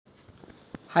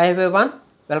Hi everyone,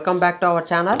 welcome back to our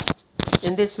channel.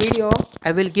 In this video,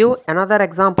 I will give another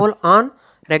example on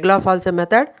regular falsi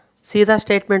method. See the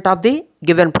statement of the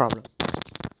given problem.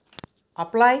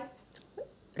 Apply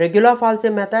regular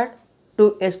falsi method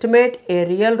to estimate a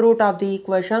real root of the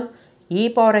equation e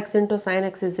power x into sin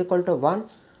x is equal to 1,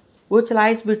 which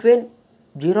lies between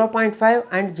 0.5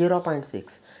 and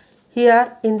 0.6.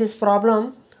 Here in this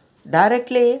problem,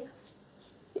 directly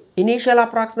initial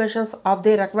approximations of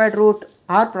the required root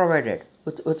are provided,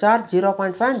 which are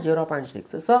 0.5 and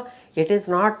 0.6. So it is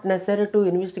not necessary to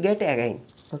investigate again.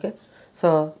 Okay.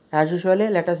 So as usually,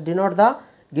 let us denote the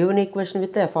given equation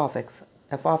with f of x.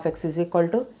 F of x is equal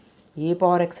to e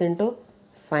power x into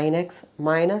sin x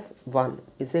minus 1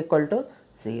 is equal to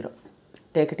 0.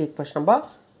 Take it equation number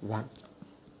 1.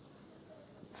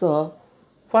 So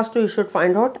first we should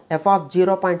find out f of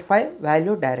 0.5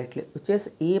 value directly, which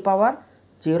is e power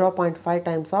 0.5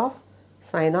 times of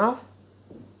sine of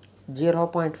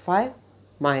 0.5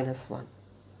 minus 1.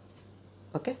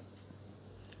 Okay.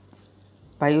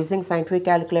 By using scientific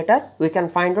calculator, we can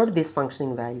find out this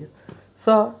functioning value.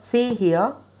 So see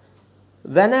here,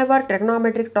 whenever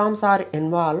trigonometric terms are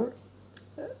involved,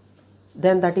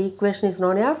 then that equation is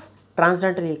known as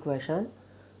transcendental equation.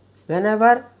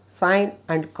 Whenever sine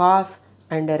and cos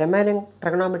and the remaining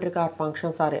trigonometric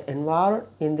functions are involved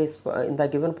in the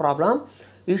given problem,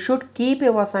 you should keep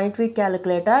your scientific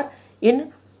calculator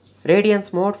in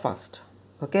radians mode first.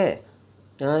 Okay.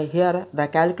 Here the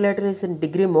calculator is in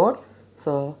degree mode,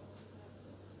 so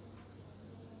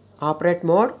operate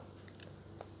mode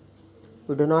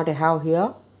we do not have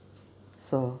here.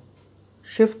 So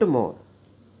shift mode.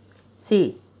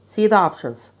 See the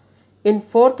options. In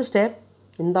fourth step,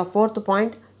 in the fourth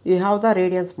point, you have the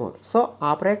radians mode. So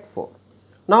operate 4.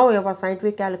 Now your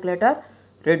scientific calculator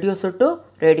reduce it to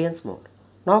radians mode.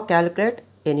 Now calculate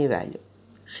any value.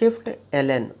 Shift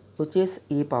ln, which is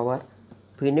e power,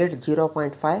 we need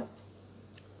 0.5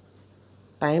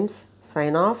 times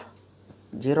sine of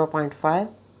 0.5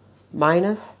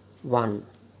 minus 1.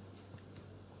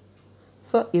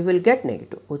 So you will get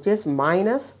negative, which is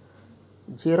minus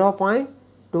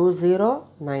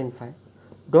 0.2095.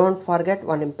 Don't forget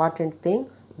one important thing.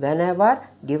 Whenever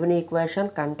given equation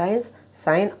contains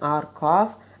sine or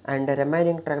cos and the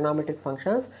remaining trigonometric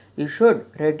functions, you should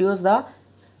reduce the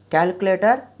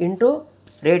calculator into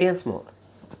radians mode.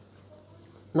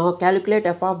 Now calculate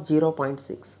f of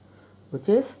 0.6, which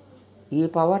is e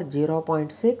power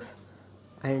 0.6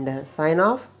 and sine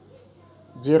of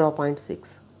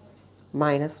 0.6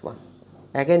 minus 1.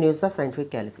 Again use the scientific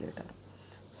calculator.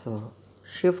 So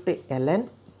shift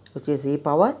ln, which is e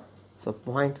power, so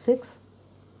 0.6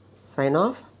 sine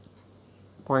of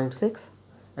 0.6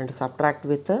 and subtract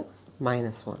with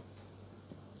minus 1.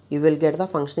 You will get the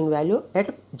functioning value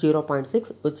at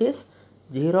 0.6, which is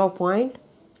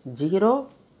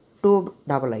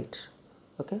 0.0288.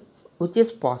 Okay, which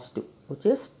is positive.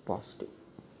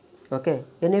 Okay.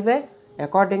 Anyway,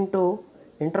 according to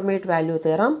intermediate value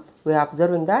theorem, we are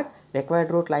observing that required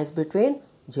root lies between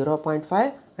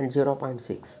 0.5 and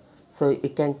 0.6. So you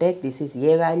can take this is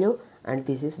a value and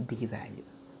this is b value.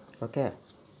 Okay.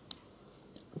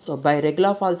 So by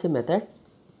regular falsi method,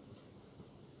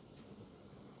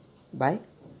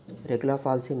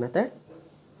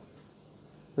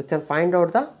 we can find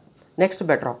out the next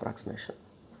better approximation.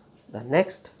 The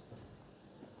next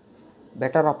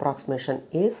better approximation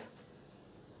is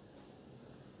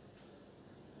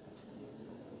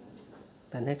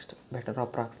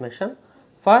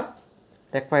for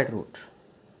required root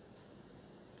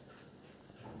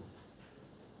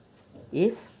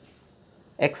is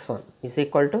x1 is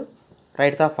equal to,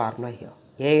 write the formula here,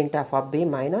 a into f of b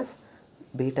minus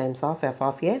b times of f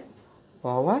of a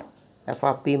over f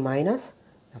of b minus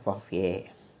f of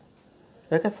a.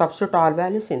 Okay, substitute all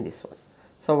values in this one.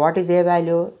 So what is a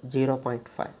value?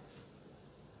 0.5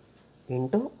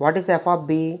 into what is f of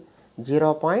b?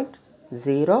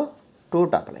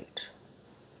 0.0288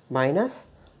 minus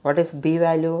what is b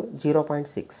value?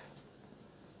 0.6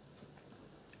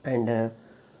 and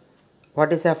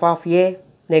what is f of a?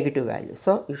 Negative value.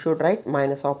 So you should write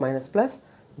minus of minus plus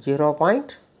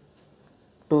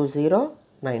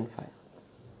 0.2095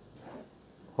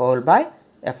 whole by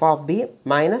f of b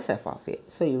minus f of a.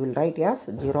 So you will write as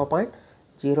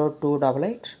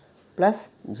 0.0288 plus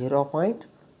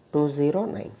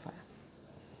 0.2095.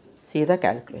 See the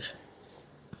calculation.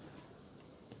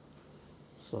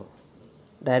 So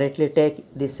directly take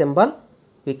this symbol.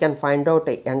 We can find out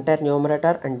the entire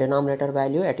numerator and denominator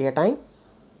value at a time.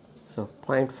 So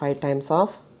 0.5 times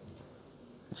of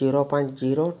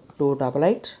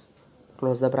 0.0288,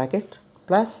 close the bracket,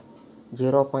 plus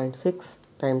 0.6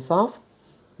 times of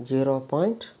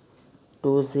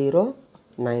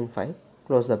 0.2095,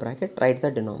 close the bracket, write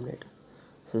the denominator.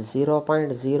 So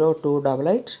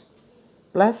 0.0288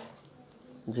 plus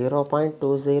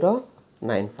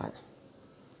 0.2095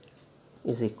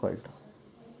 is equal to,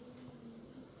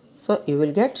 so you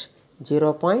will get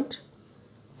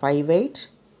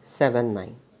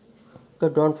 0.5879. So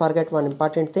don't forget one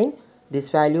important thing, this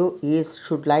value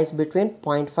should lies between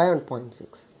 0.5 and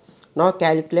 0.6. Now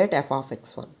calculate f of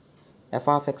x1. F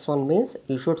of x1 means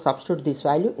you should substitute this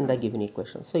value in the given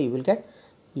equation. So you will get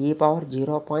e power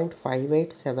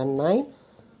 0.5879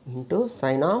 into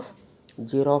sine of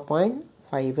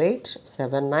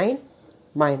 0.5879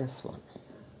 minus 1.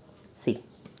 See.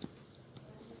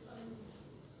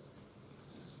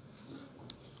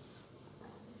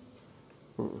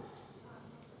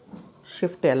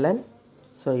 Shift ln,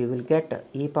 so you will get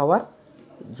e power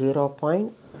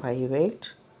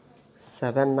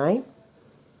 0.5879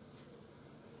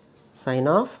 sine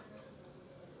of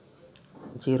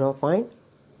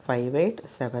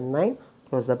 0.5879,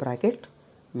 close the bracket,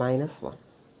 minus 1.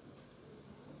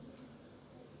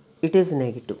 It is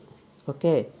negative.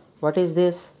 Okay, what is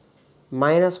this?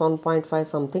 Minus 1.5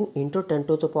 something into 10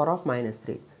 to the power of minus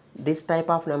 3. This type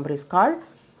of number is called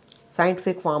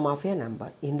scientific form of a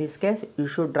number. In this case, you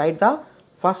should write the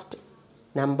first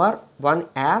number 1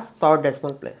 as third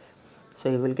decimal place. So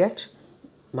you will get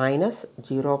minus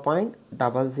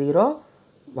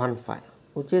 0.0015,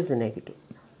 which is negative.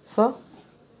 So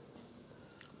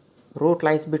root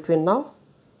lies between now.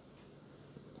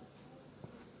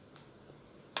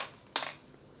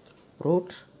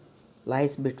 Root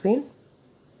lies between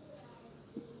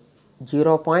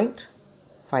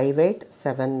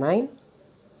 0.5879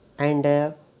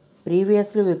 and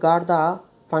previously we got the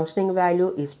functioning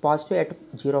value is positive at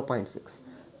 0.6.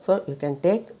 So you can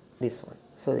take this one.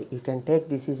 So you can take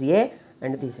this is A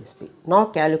and this is B. Now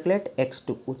calculate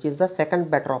x2, which is the second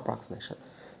better approximation.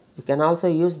 You can also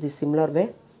use this similar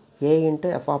way, A into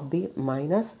f of B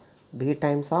minus B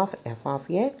times of f of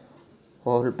A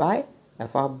whole by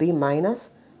f of B minus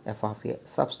f of A.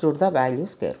 Substitute the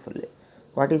values carefully.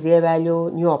 What is A value?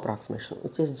 New approximation,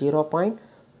 which is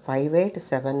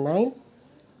 0.5879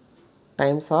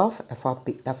 times of f of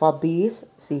B. F of B is,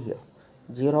 see here,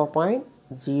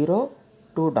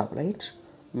 0.0288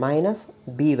 minus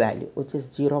B value, which is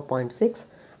 0.6,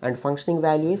 and functioning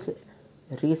value is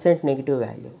recent negative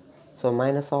value. So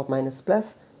minus of minus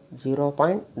plus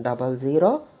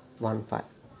 0.0015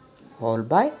 whole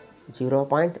by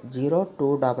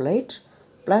 0.0288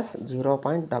 plus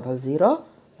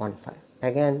 0.0015.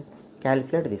 Again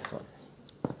calculate this one.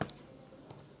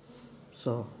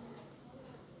 So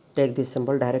take this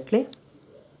symbol directly,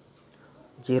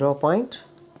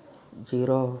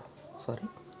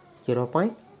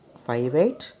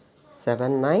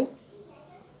 0.5879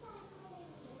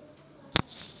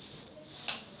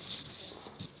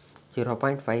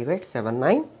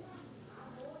 0.5879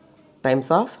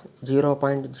 times of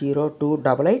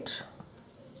 0.0288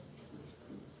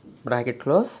 bracket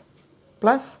close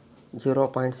plus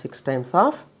 0.6 times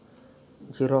of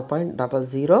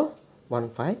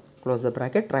 0.0015 close the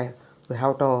bracket. Try, we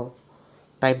have to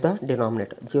type the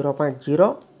denominator,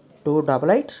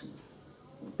 0.0288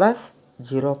 plus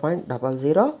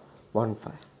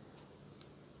 0.0015.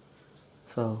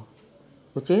 So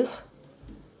which is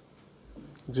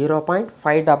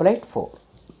 0.5884.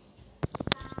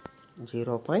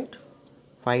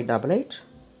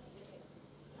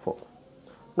 0.5884.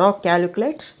 Now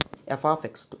calculate f of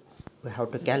x2. We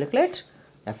have to calculate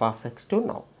f of x2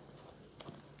 now.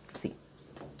 See,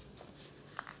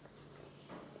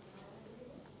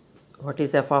 what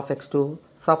is f of x2?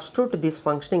 Substitute this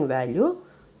functioning value,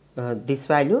 this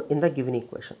value in the given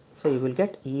equation. So you will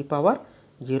get e power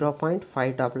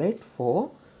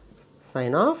 0.5884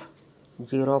 sine of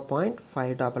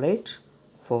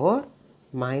 0.5884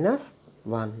 minus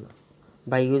 1.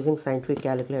 By using scientific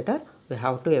calculator, we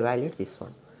have to evaluate this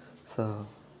one. So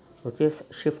which is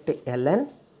shift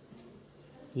ln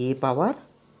e power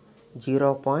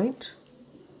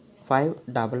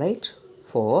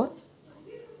 0.5884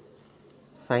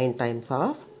 sine times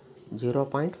of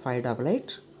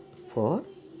 0.5884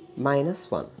 minus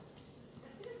 1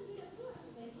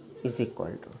 is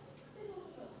equal to,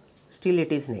 still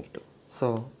it is negative.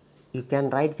 So you can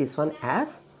write this one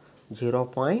as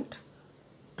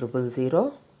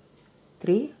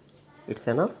 0.0003. It's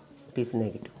enough, it is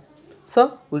negative.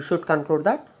 So we should conclude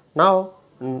that now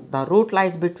the root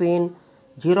lies between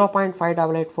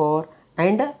 0.5884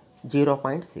 and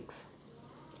 0.6.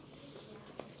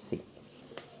 See,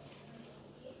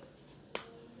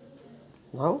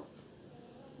 now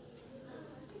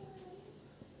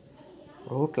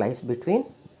root lies between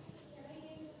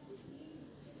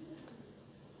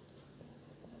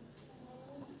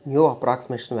new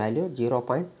approximation value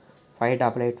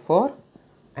 0.5884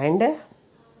 and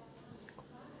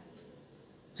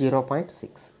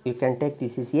 0.6. You can take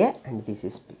this is A and this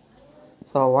is B.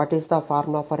 So what is the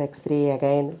formula for x3?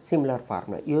 Again similar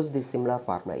formula. Use this similar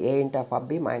formula, A into f of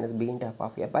B minus B into f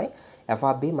of A by f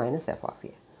of B minus f of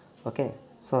A. Okay,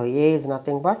 so A is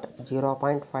nothing but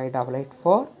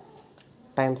 0.5884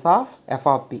 times of f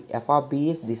of B. F of B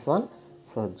is this one,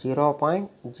 so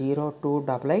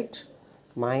 0.0288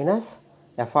 minus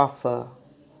f of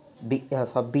B,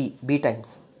 so B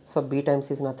times. So B times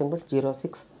is nothing but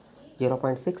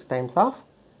 0.6 times of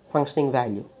functioning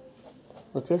value,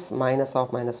 which is minus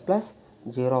of minus plus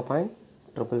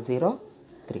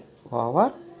 0.0003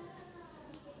 over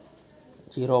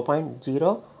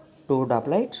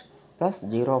 0.0288 plus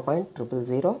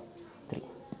 0.0003.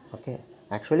 Okay,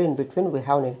 actually in between we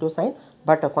have negative sign,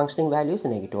 but the functioning value is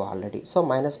negative already, so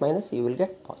minus minus you will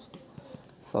get positive.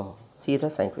 So see the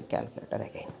scientific calculator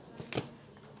again.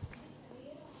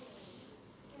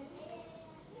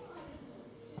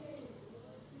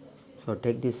 So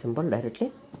take this symbol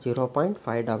directly,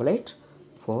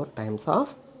 0.5884 times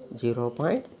of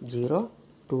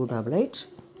 0.0288,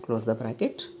 close the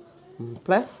bracket,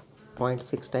 plus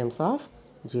 0.6 times of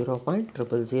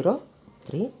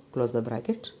 0.0003, close the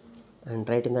bracket, and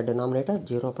write in the denominator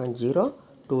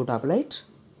 0.0288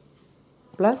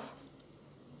 plus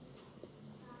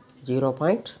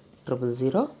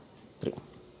 0.0003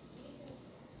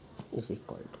 is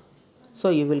equal to, so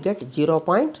you will get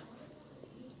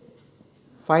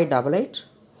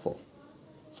 0.5884,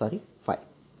 sorry 5,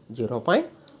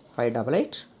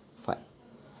 0.5885.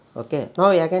 Okay,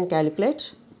 now you can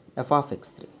calculate f of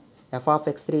x3. F of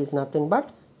x3 is nothing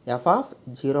but f of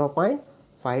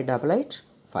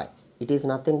 0.5885. It is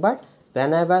nothing but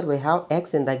whenever we have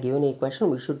x in the given equation,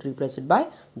 we should replace it by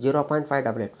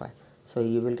 0.5885. So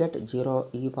you will get 0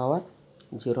 e power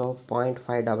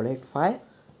 0.5885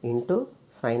 into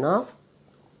sine of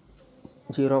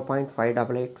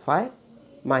 0.5885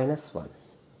 minus 1.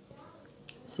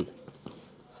 See,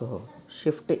 so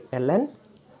shift ln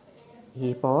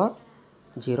e power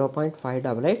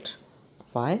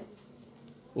 0.5885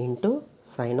 into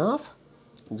sine of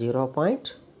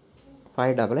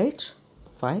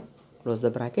 0.5885, close the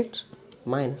bracket,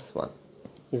 minus 1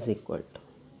 is equal to,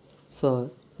 so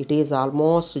it is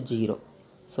almost 0,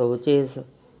 so which is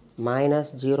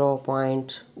minus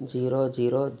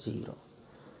 0.000,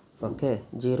 okay,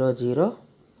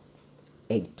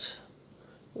 008,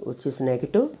 which is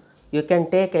negative. You can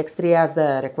take x3 as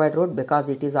the required root because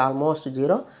it is almost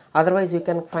 0, otherwise you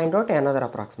can find out another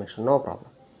approximation, no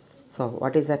problem. So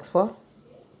what is x4?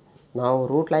 Now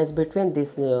root lies between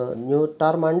this new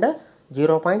term and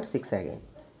 0.6 again.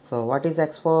 So what is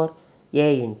x4?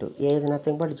 A into A is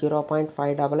nothing but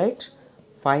 0.588,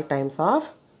 5 times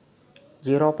of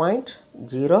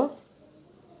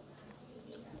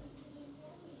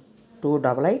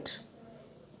 0.0288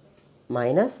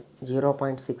 minus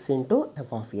 0.6 into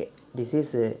f of A. This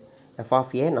is f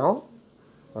of A now.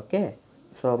 Okay,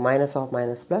 so minus of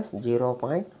minus plus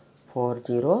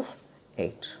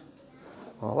 0.408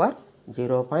 over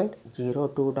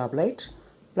 0.0288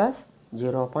 plus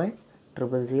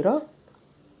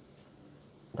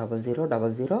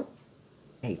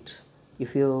 0.00008.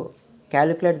 If you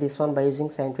calculate this one by using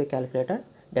scientific calculator,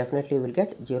 definitely you will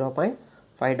get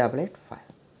 0.5885.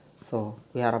 So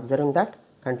we are observing that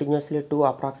continuously two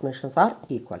approximations are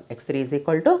equal. x3 is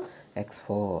equal to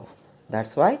x4.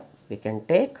 That's why we can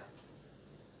take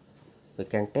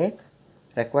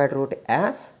required root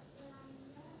as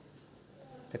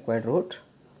required root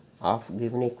of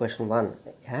given equation 1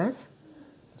 as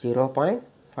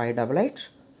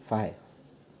 0.5885.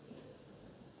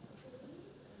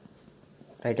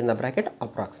 Right in the bracket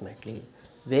approximately.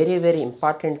 Very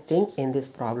important thing in this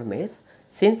problem is,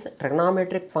 since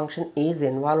trigonometric function is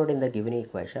involved in the given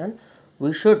equation,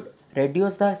 we should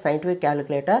reduce the scientific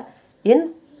calculator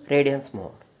in radians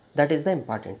mode. That is the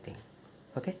important thing.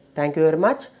 Okay, thank you very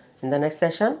much. In the next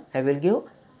session I will give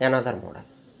another model.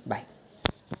 Bye.